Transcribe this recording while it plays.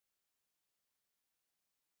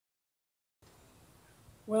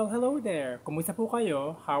Well, hello there. Kumusta po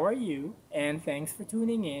kayo? How are you? And thanks for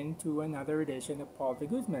tuning in to another edition of Paul de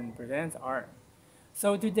Guzman Presents Art.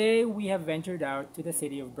 So today we have ventured out to the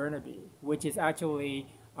city of Burnaby, which is actually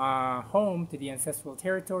home to the ancestral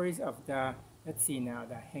territories of the, let's see now,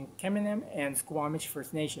 the Hinkeminam and Squamish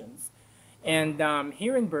First Nations. And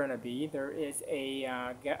here in Burnaby, there is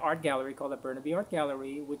a art gallery called the Burnaby Art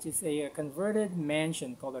Gallery, which is a converted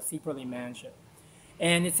mansion called a Ceperley Mansion.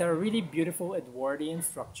 And it's a really beautiful Edwardian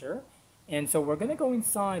structure. And so we're going to go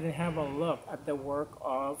inside and have a look at the work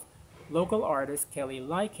of local artist Kelly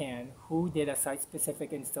Lycan, who did a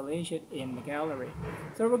site-specific installation in the gallery.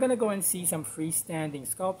 So we're going to go and see some freestanding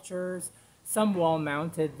sculptures, some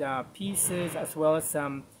wall-mounted pieces, as well as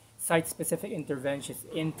some site-specific interventions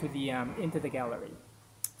into the gallery.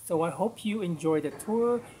 So I hope you enjoy the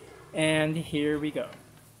tour, and here we go.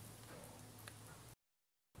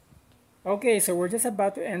 Okay, so we're just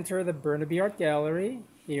about to enter the Burnaby Art Gallery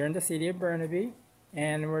here in the city of Burnaby,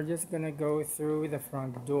 and we're just gonna go through the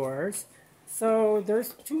front doors. So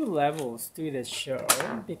there's two levels to this show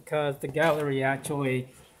because the gallery actually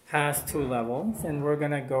has two levels, and we're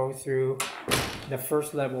gonna go through the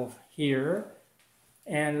first level here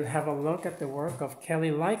and have a look at the work of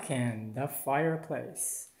Kelly Lycan, the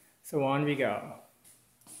Fireplace. So on we go.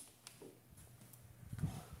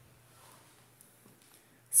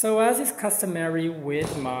 So as is customary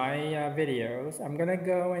with my videos, I'm gonna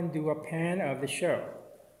go and do a pan of the show.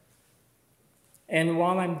 And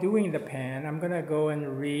while I'm doing the pan, I'm gonna go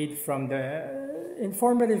and read from the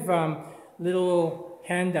informative little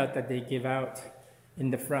handout that they give out in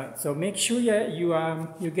the front. So make sure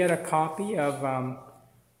you get a copy of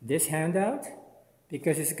this handout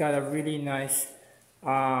because it's got a really nice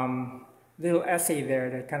little essay there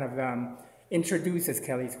that kind of introduces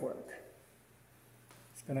Kelly's work.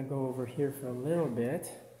 Gonna go over here for a little bit.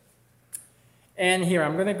 And here,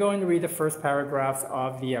 I'm gonna go and read the first paragraphs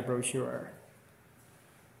of the brochure.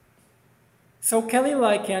 So Kelly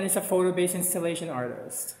Lycan is a photo-based installation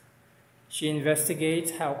artist. She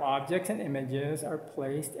investigates how objects and images are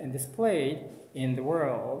placed and displayed in the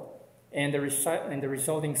world and the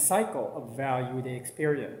resulting cycle of value they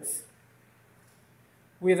experience.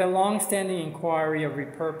 With a long-standing inquiry of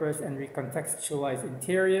repurposed and recontextualized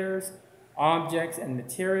interiors, objects and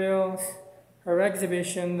materials, her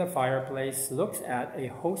exhibition, The Fireplace, looks at a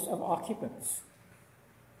host of occupants.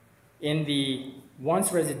 In the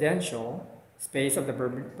once residential space of the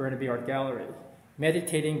Burnaby Art Gallery,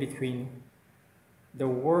 meditating between the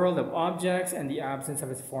world of objects and the absence of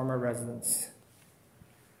its former residents.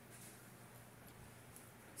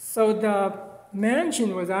 So the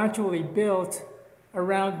mansion was actually built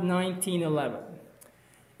around 1911.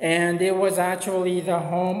 And it was actually the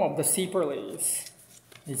home of the Ceperleys.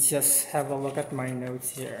 Let's just have a look at my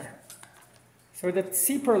notes here. So the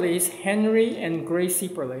Ceperleys, Henry and Grace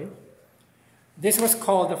Ceperley, this was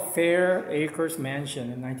called the Fair Acres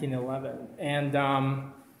Mansion in 1911. And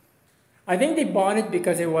I think they bought it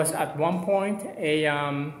because it was at one point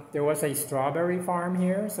there was a strawberry farm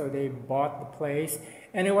here, so they bought the place.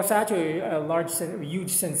 And it was actually a huge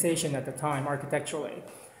sensation at the time architecturally.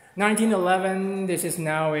 1911, this is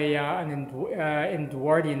now an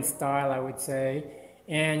Edwardian style, I would say.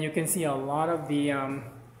 And you can see a lot of the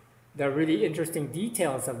really interesting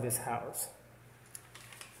details of this house.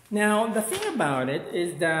 Now, the thing about it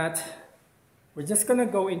is that we're just gonna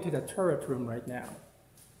go into the turret room right now,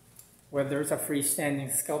 where there's a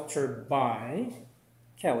freestanding sculpture by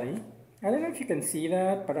Kelly. I don't know if you can see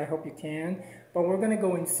that, but I hope you can. But we're gonna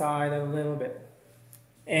go inside a little bit.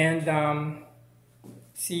 And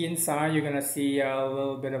see inside, you're gonna see a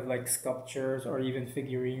little bit of like sculptures or even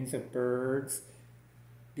figurines of birds,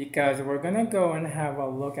 because we're gonna go and have a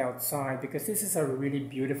look outside because this is a really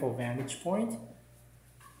beautiful vantage point.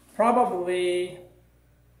 Probably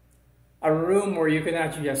a room where you can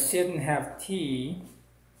actually just sit and have tea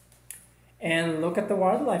and look at the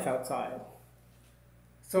wildlife outside.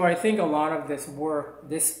 So I think a lot of this work,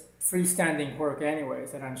 this freestanding work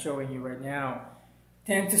anyways, that I'm showing you right now,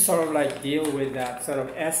 tend to sort of like deal with that sort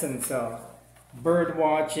of essence of bird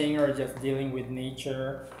watching or just dealing with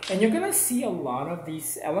nature. And you're gonna see a lot of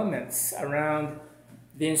these elements around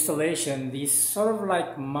the installation, these sort of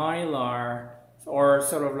like mylar or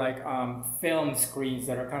sort of like film screens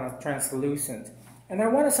that are kind of translucent. And I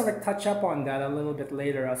want to sort of touch up on that a little bit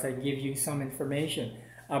later as I give you some information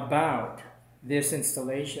about this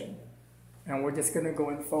installation. And we're just gonna go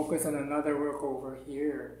and focus on another work over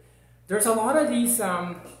here. There's a lot of these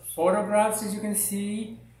photographs, as you can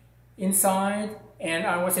see, inside. And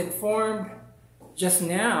I was informed just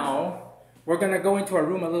now, we're going to go into a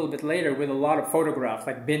room a little bit later with a lot of photographs,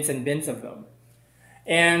 like bins and bins of them.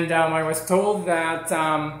 And I was told that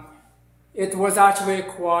it was actually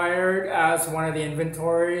acquired as one of the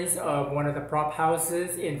inventories of one of the prop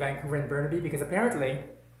houses in Vancouver and Burnaby, because apparently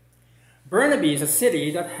Burnaby is a city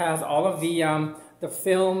that has all of the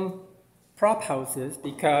film prop houses,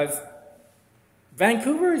 because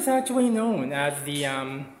Vancouver is actually known as the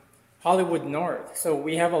Hollywood North. So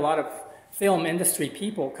we have a lot of film industry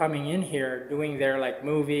people coming in here doing their like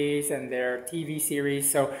movies and their TV series.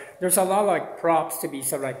 So there's a lot of like props to be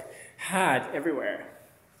sort of like had everywhere.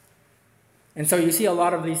 And so you see a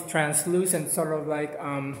lot of these translucent sort of like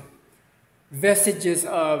vestiges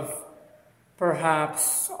of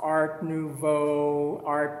perhaps Art Nouveau,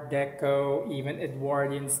 Art Deco, even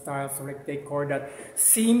Edwardian style sort of like decor that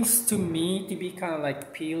seems to me to be kind of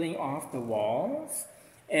like peeling off the walls.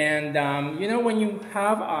 And you know, when you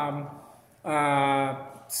have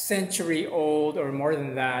century old or more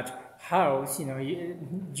than that house, you know,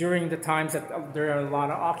 during the times that there are a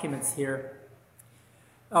lot of occupants here,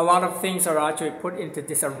 a lot of things are actually put into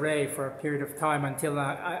disarray for a period of time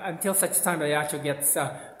until such time that it actually gets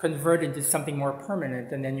converted into something more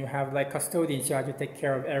permanent, and then you have like custodians who actually take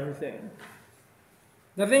care of everything.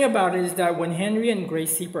 The thing about it is that when Henry and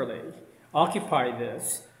Grace Ceperley occupied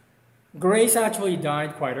this, Grace actually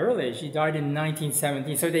died quite early. She died in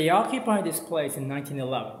 1917, so they occupied this place in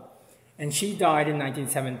 1911, and she died in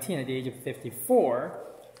 1917 at the age of 54,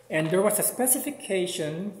 and there was a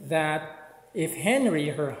specification that if Henry,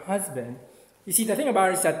 her husband, you see, the thing about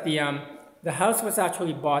it is that the house was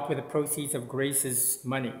actually bought with the proceeds of Grace's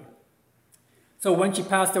money. So when she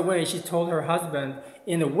passed away, she told her husband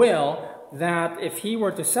in a will that if he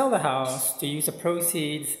were to sell the house, to use the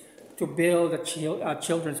proceeds to build a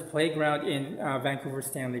children's playground in Vancouver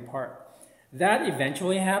Stanley Park. That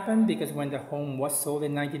eventually happened because when the home was sold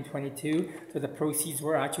in 1922, so the proceeds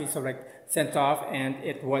were actually sort of like sent off, and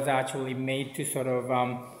it was actually made to sort of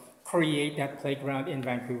create that playground in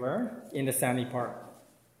Vancouver, in the Stanley Park.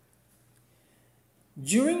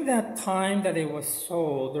 During that time that it was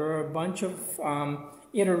sold, there were a bunch of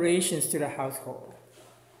iterations to the household.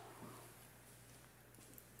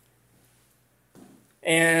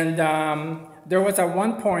 And there was at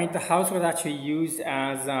one point, the house was actually used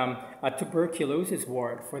as a tuberculosis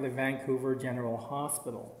ward for the Vancouver General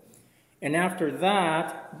Hospital. And after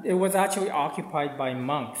that, it was actually occupied by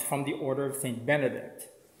monks from the Order of St. Benedict.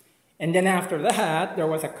 And then after that, there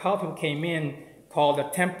was a cult who came in called the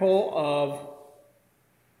Temple of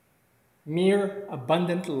Mere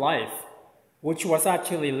Abundant Life, which was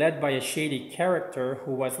actually led by a shady character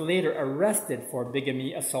who was later arrested for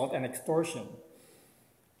bigamy, assault, and extortion.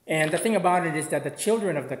 And the thing about it is that the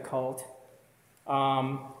children of the cult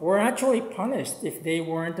were actually punished if they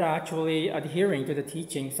weren't actually adhering to the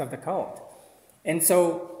teachings of the cult. And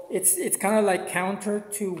so it's kind of like counter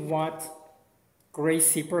to what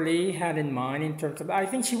Grace Ceperley had in mind in terms of, I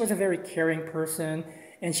think she was a very caring person,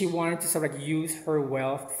 and she wanted to sort of use her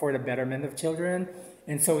wealth for the betterment of children.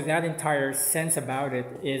 And so that entire sense about it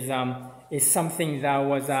is something that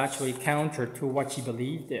was actually counter to what she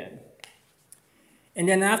believed in. And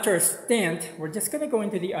then after a stint, we're just going to go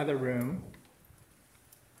into the other room.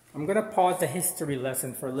 I'm going to pause the history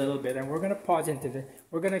lesson for a little bit, and we're going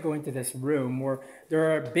to go into this room where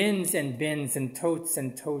there are bins and bins and totes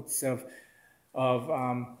of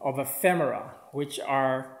ephemera, which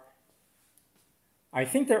are, I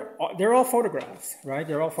think they're all photographs, right?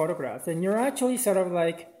 They're all photographs, and you're actually sort of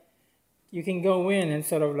like, you can go in and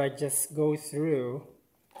sort of like just go through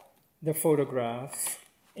the photographs.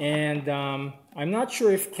 And I'm not sure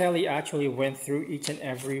if Kelly actually went through each and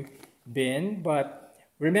every bin, but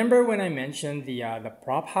remember when I mentioned the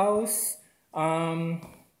prop house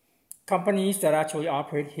companies that actually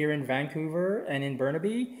operate here in Vancouver and in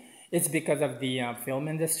Burnaby? It's because of the film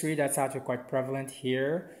industry that's actually quite prevalent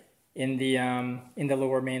here in the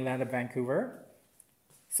lower mainland of Vancouver.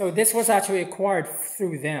 So this was actually acquired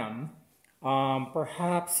through them,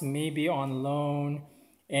 perhaps maybe on loan,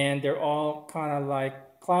 and they're all kind of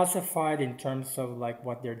like classified in terms of like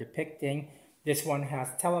what they're depicting. This one has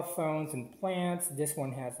telephones and plants. This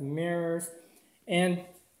one has mirrors, and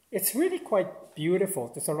it's really quite beautiful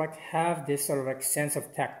to sort of like have this sort of like sense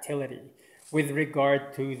of tactility with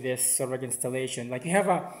regard to this sort of like installation. Like you have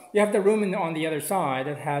the room on the other side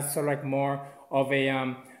that has sort of like more of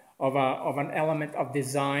an element of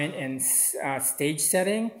design and stage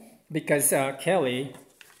setting, because Kelly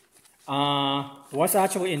was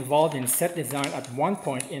actually involved in set design at one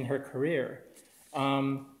point in her career.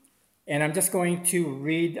 And I'm just going to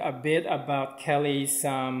read a bit about Kelly's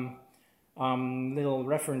little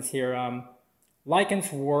reference here.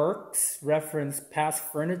 Lycan's works reference past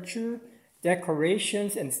furniture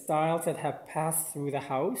decorations and styles that have passed through the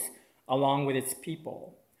house along with its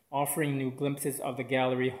people, offering new glimpses of the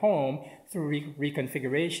gallery home through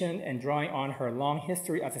reconfiguration and drawing on her long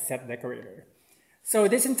history as a set decorator. So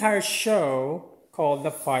this entire show, called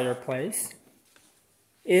The Fireplace,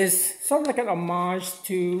 is sort of like an homage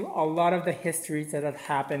to a lot of the histories that have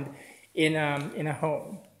happened in a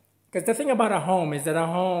home. Because the thing about a home is that a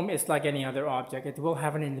home is like any other object. It will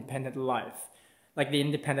have an independent life. Like the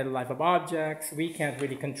independent life of objects, we can't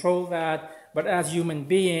really control that. But as human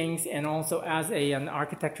beings and also as an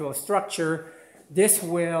architectural structure, this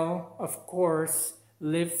will, of course,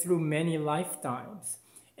 live through many lifetimes.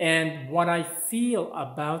 And what I feel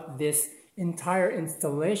about this entire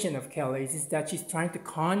installation of Kelly's is that she's trying to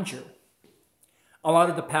conjure a lot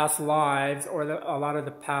of the past lives or a lot of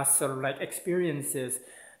the past sort of like experiences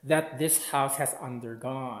that this house has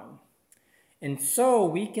undergone. And so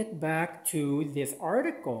we get back to this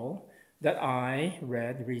article that I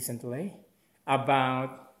read recently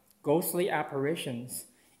about ghostly apparitions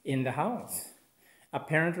in the house.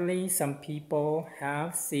 Apparently, some people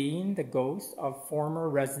have seen the ghost of former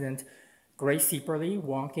resident Grace Ceperley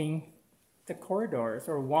walking the corridors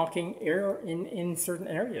or walking in certain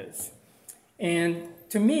areas. And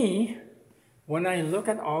to me, when I look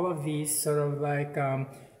at all of these sort of like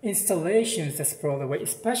installations that sprawl away,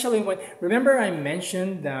 especially when, remember I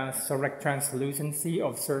mentioned the sort of like translucency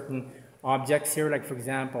of certain objects here, like for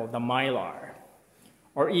example, the mylar,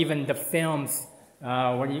 or even the films.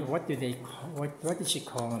 What did she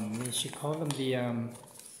call them? She called them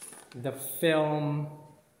the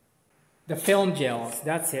film gels.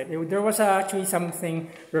 That's it. There was actually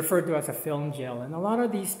something referred to as a film gel, and a lot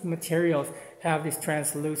of these materials have this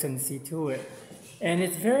translucency to it. And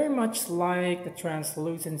it's very much like the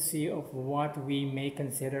translucency of what we may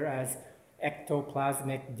consider as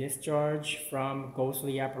ectoplasmic discharge from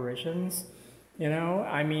ghostly apparitions. You know,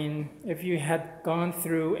 I mean, if you had gone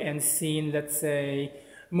through and seen, let's say,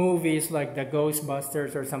 movies like the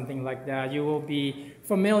Ghostbusters or something like that, you will be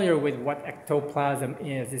familiar with what ectoplasm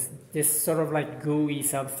is. It's this sort of like gooey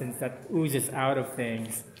substance that oozes out of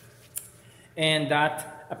things. And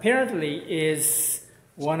that apparently is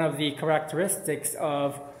one of the characteristics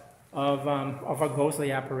of a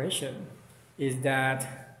ghostly apparition, is that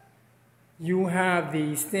you have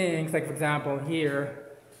these things, like for example here,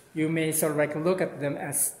 you may sort of like look at them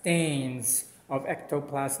as stains of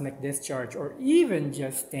ectoplasmic discharge, or even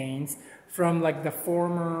just stains from like the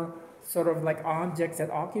former sort of like objects that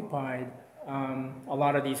occupied a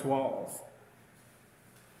lot of these walls.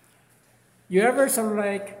 You ever sort of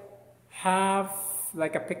like have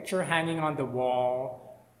like a picture hanging on the wall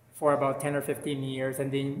for about 10 or 15 years,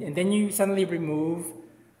 and then you suddenly remove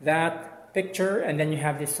that picture, and then you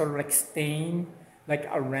have this sort of like stain like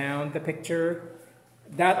around the picture?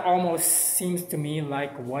 That almost seems to me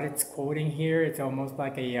like what it's quoting here. It's almost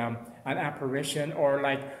like an apparition or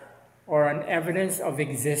an evidence of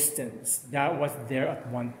existence that was there at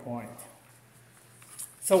one point.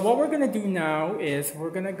 So what we're going to do now is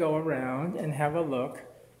we're going to go around and have a look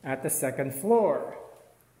at the second floor.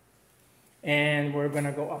 And we're going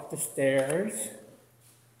to go up the stairs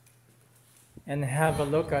and have a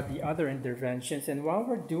look at the other interventions. And while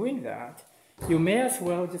we're doing that, you may as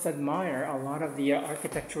well just admire a lot of the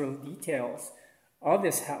architectural details of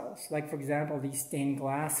this house. Like, for example, these stained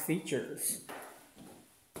glass features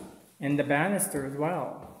and the banister as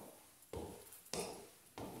well.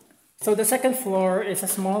 So the second floor is a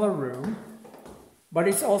smaller room, but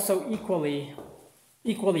it's also equally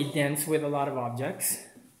dense with a lot of objects.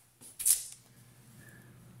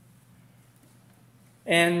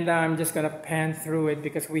 And I'm just going to pan through it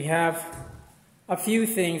because we have a few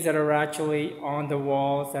things that are actually on the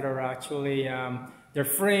walls that are actually, they're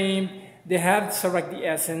framed. They have sort of like the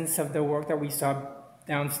essence of the work that we saw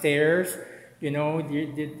downstairs. You know,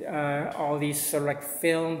 all these sort of like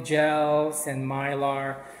film gels and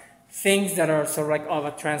mylar, things that are sort of like of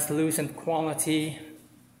a translucent quality.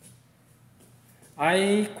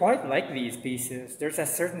 I quite like these pieces. There's a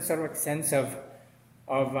certain sort of like sense of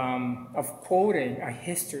quoting a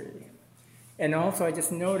history. And also, I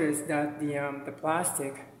just noticed that the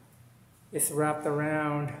plastic is wrapped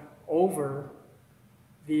around over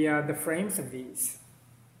the frames of these.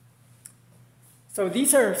 So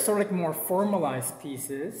these are sort of like more formalized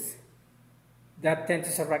pieces that tend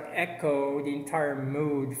to sort of like echo the entire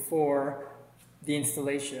mood for the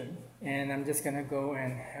installation. And I'm just gonna go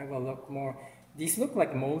and have a look more. These look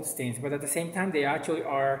like mold stains, but at the same time, they actually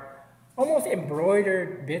are almost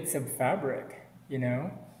embroidered bits of fabric, you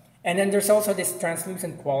know? And then there's also this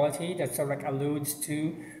translucent quality that sort of like alludes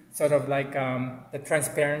to sort of like the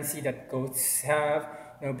transparency that ghosts have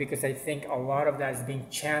you know, because I think a lot of that is being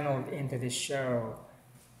channeled into this show,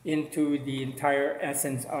 into the entire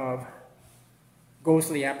essence of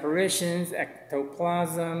ghostly apparitions,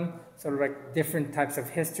 ectoplasm, sort of like different types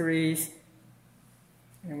of histories.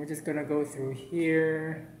 And we're just gonna go through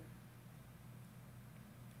here,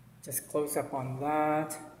 just close up on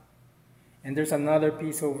that. And there's another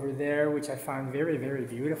piece over there which I found very, very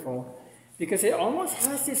beautiful, because it almost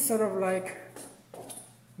has this sort of like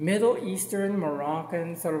Middle Eastern,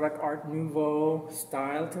 Moroccan, sort of like Art Nouveau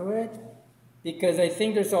style to it. Because I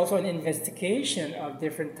think there's also an investigation of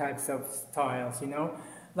different types of styles, you know.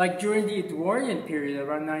 Like during the Edwardian period,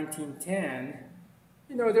 around 1910,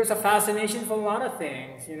 you know, there's a fascination for a lot of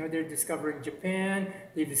things. You know, they're discovering Japan,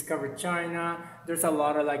 they discovered China. There's a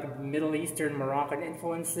lot of like Middle Eastern, Moroccan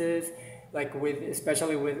influences, like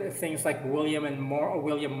especially with things like William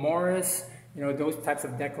Morris, you know, those types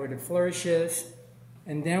of decorative flourishes.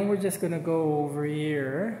 And then we're just gonna go over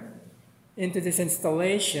here into this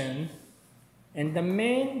installation. And the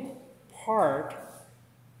main part,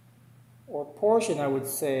 or portion I would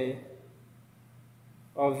say,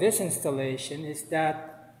 of this installation is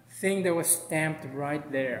that thing that was stamped right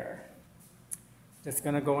there. Just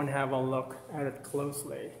gonna go and have a look at it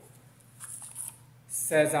closely. It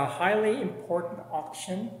says a highly important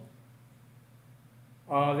auction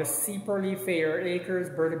of the Ceperley Fair Acres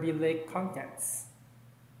Burnaby Lake contents.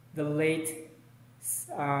 The late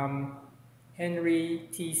Henry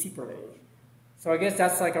T. Ceperley. So I guess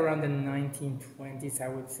that's like around the 1920s, I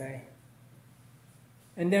would say.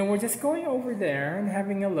 And then we're just going over there and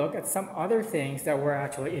having a look at some other things that were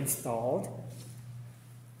actually installed,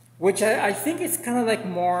 which I think is kind of like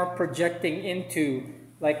more projecting into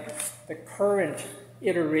like the current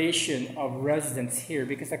iteration of residence here.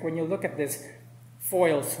 Because like when you look at this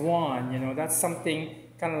foil swan, you know, that's something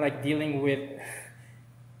kind of like dealing with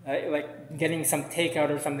like getting some takeout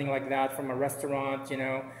or something like that from a restaurant, you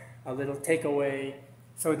know, a little takeaway.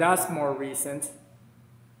 So that's more recent.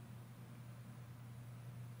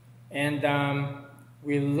 And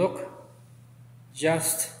we look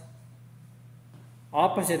just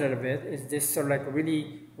opposite of it is this sort of like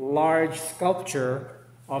really large sculpture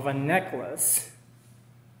of a necklace.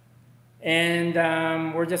 And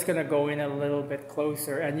we're just gonna go in a little bit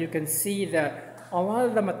closer, and you can see that a lot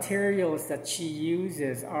of the materials that she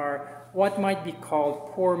uses are what might be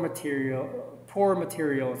called poor materials,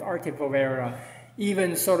 arte povera,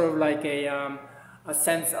 even sort of like a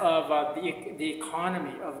sense of the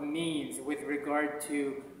economy of means with regard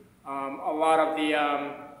to a lot of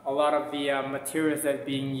the materials that are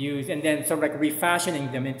being used, and then sort of like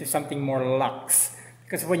refashioning them into something more luxe.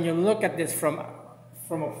 Because when you look at this from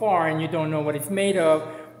afar and you don't know what it's made of,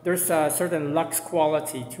 there's a certain luxe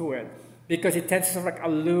quality to it, because it tends to sort of like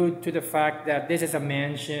allude to the fact that this is a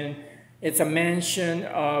mansion. It's a mansion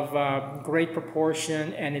of great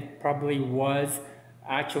proportion, and it probably was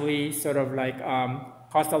actually sort of like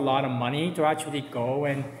cost a lot of money to actually go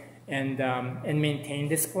and maintain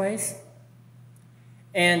this place.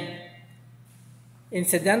 And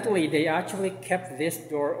incidentally, they actually kept this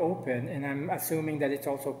door open, and I'm assuming that it's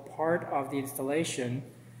also part of the installation.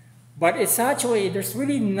 But it's actually, there's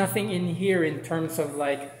really nothing in here in terms of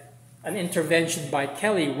like an intervention by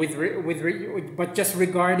Kelly but just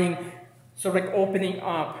regarding sort of like opening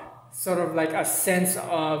up sort of like a sense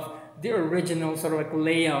of the original sort of like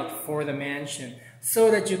layout for the mansion, so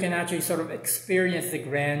that you can actually sort of experience the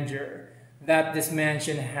grandeur that this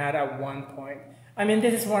mansion had at one point. I mean,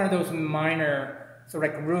 this is one of those minor sort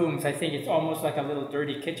of like rooms. I think it's almost like a little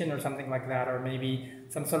dirty kitchen or something like that, or maybe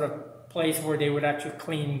some sort of place where they would actually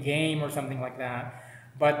clean game or something like that.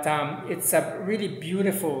 But it's a really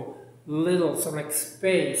beautiful little sort of like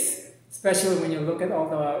space, especially when you look at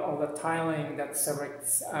all the tiling that sort of like,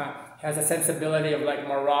 has a sensibility of like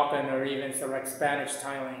Moroccan or even sort of like Spanish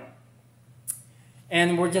tiling.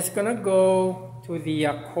 And we're just gonna go to the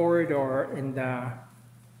corridor, and I'm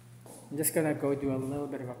just gonna go do a little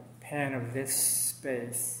bit of a pan of this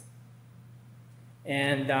space.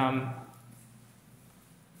 And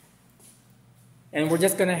we're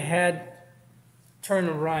just gonna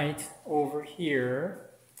turn right over here,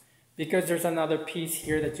 because there's another piece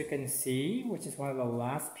here that you can see, which is one of the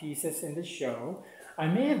last pieces in the show. I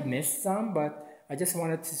may have missed some, but I just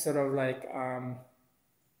wanted to sort of like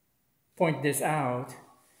point this out.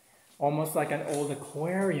 Almost like an old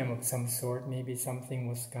aquarium of some sort. Maybe something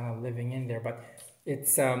was kind of living in there, but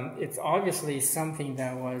it's obviously something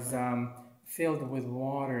that was filled with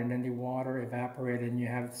water, and then the water evaporated, and you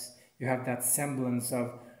have that semblance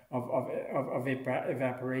of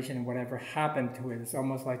evaporation, and whatever happened to it. It's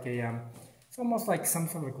almost like some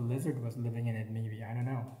sort of lizard was living in it, maybe, I don't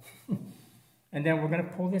know. And then we're going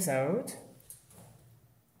to pull this out.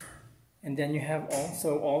 And then you have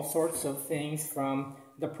also all sorts of things from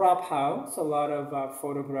the prop house, a lot of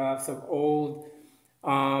photographs of old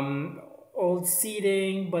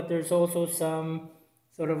seating, but there's also some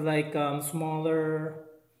sort of like smaller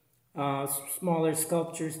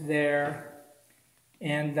sculptures there.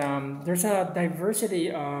 And there's a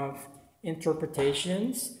diversity of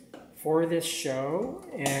interpretations for this show.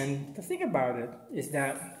 And the thing about it is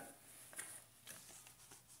that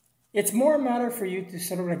it's more a matter for you to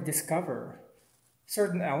sort of like discover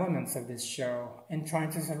certain elements of this show and trying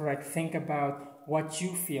to sort of like think about what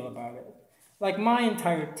you feel about it. Like my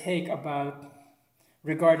entire take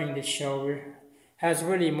regarding this show has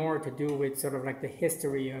really more to do with sort of like the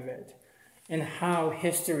history of it and how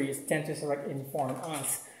histories tend to sort of like inform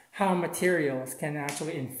us, how materials can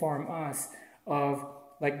actually inform us of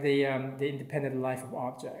like the independent life of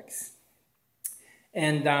objects.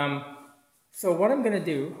 And so what I'm going to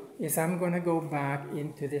do is I'm going to go back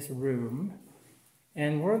into this room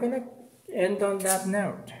and we're going to end on that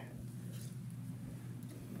note.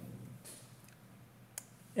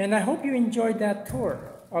 And I hope you enjoyed that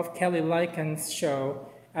tour of Kelly Lycan's show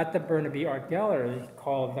at the Burnaby Art Gallery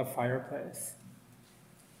called The Fireplace.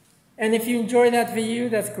 And if you enjoyed that video,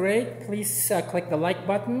 that's great. Please click the like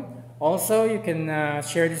button. Also, you can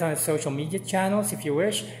share this on social media channels if you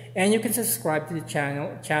wish. And you can subscribe to the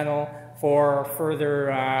channel for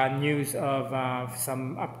further news of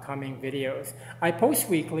some upcoming videos. I post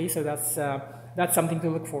weekly, so that's something to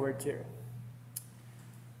look forward to.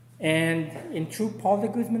 And in true Paul de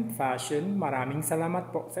Guzman fashion, maraming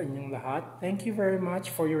salamat po sa inyong lahat. Thank you very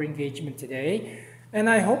much for your engagement today. And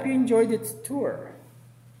I hope you enjoyed this tour.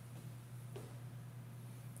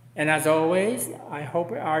 And as always, I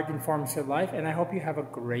hope art informs your life, and I hope you have a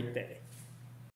great day.